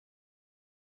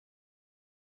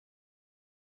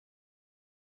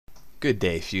Good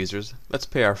day, fusers. Let's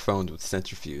pair our phones with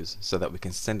Centrafuse so that we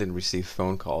can send and receive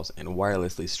phone calls and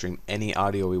wirelessly stream any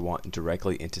audio we want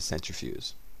directly into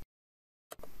Centrafuse.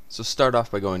 So start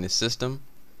off by going to System,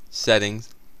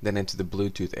 Settings, then into the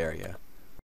Bluetooth area.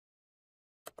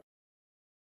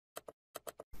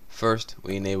 First,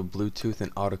 we enable Bluetooth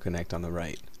and Auto Connect on the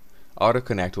right. Auto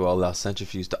Connect will allow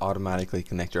Centrafuse to automatically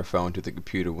connect your phone to the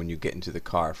computer when you get into the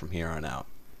car from here on out.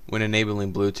 When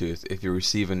enabling Bluetooth, if you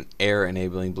receive an error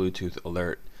enabling Bluetooth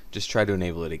alert, just try to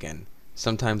enable it again.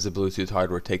 Sometimes the Bluetooth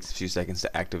hardware takes a few seconds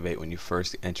to activate when you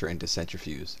first enter into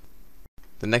Centrafuse.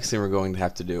 The next thing we're going to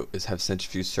have to do is have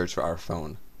Centrafuse search for our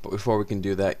phone. But before we can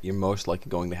do that, you're most likely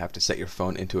going to have to set your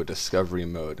phone into a discovery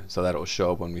mode so that it will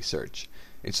show up when we search.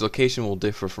 Its location will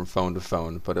differ from phone to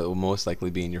phone, but it will most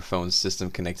likely be in your phone's system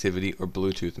connectivity or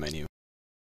Bluetooth menu.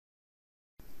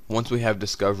 Once we have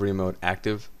discovery mode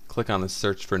active, click on the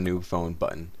search for new phone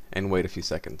button and wait a few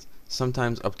seconds,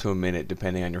 sometimes up to a minute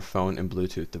depending on your phone and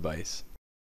Bluetooth device.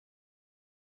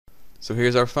 So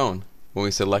here's our phone. When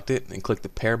we select it and click the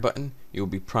pair button, you will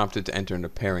be prompted to enter in a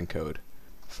pairing code.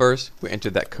 First, we enter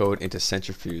that code into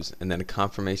Centrafuse, and then a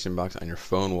confirmation box on your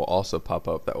phone will also pop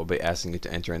up that will be asking you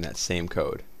to enter in that same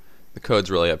code. The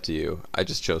code's really up to you. I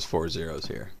just chose 4 zeros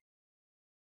here.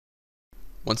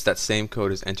 Once that same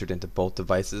code is entered into both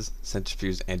devices,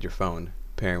 Centrafuse and your phone,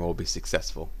 pairing will be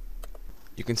successful.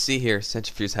 You can see here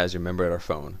Centrafuse has remembered our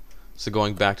phone. So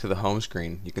going back to the home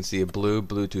screen, you can see a blue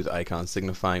Bluetooth icon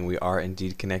signifying we are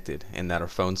indeed connected and that our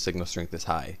phone signal strength is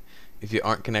high. If you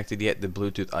aren't connected yet, the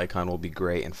Bluetooth icon will be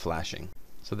gray and flashing.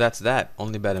 So that's that.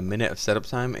 Only about a minute of setup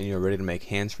time and you're ready to make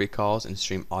hands-free calls and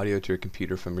stream audio to your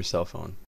computer from your cell phone.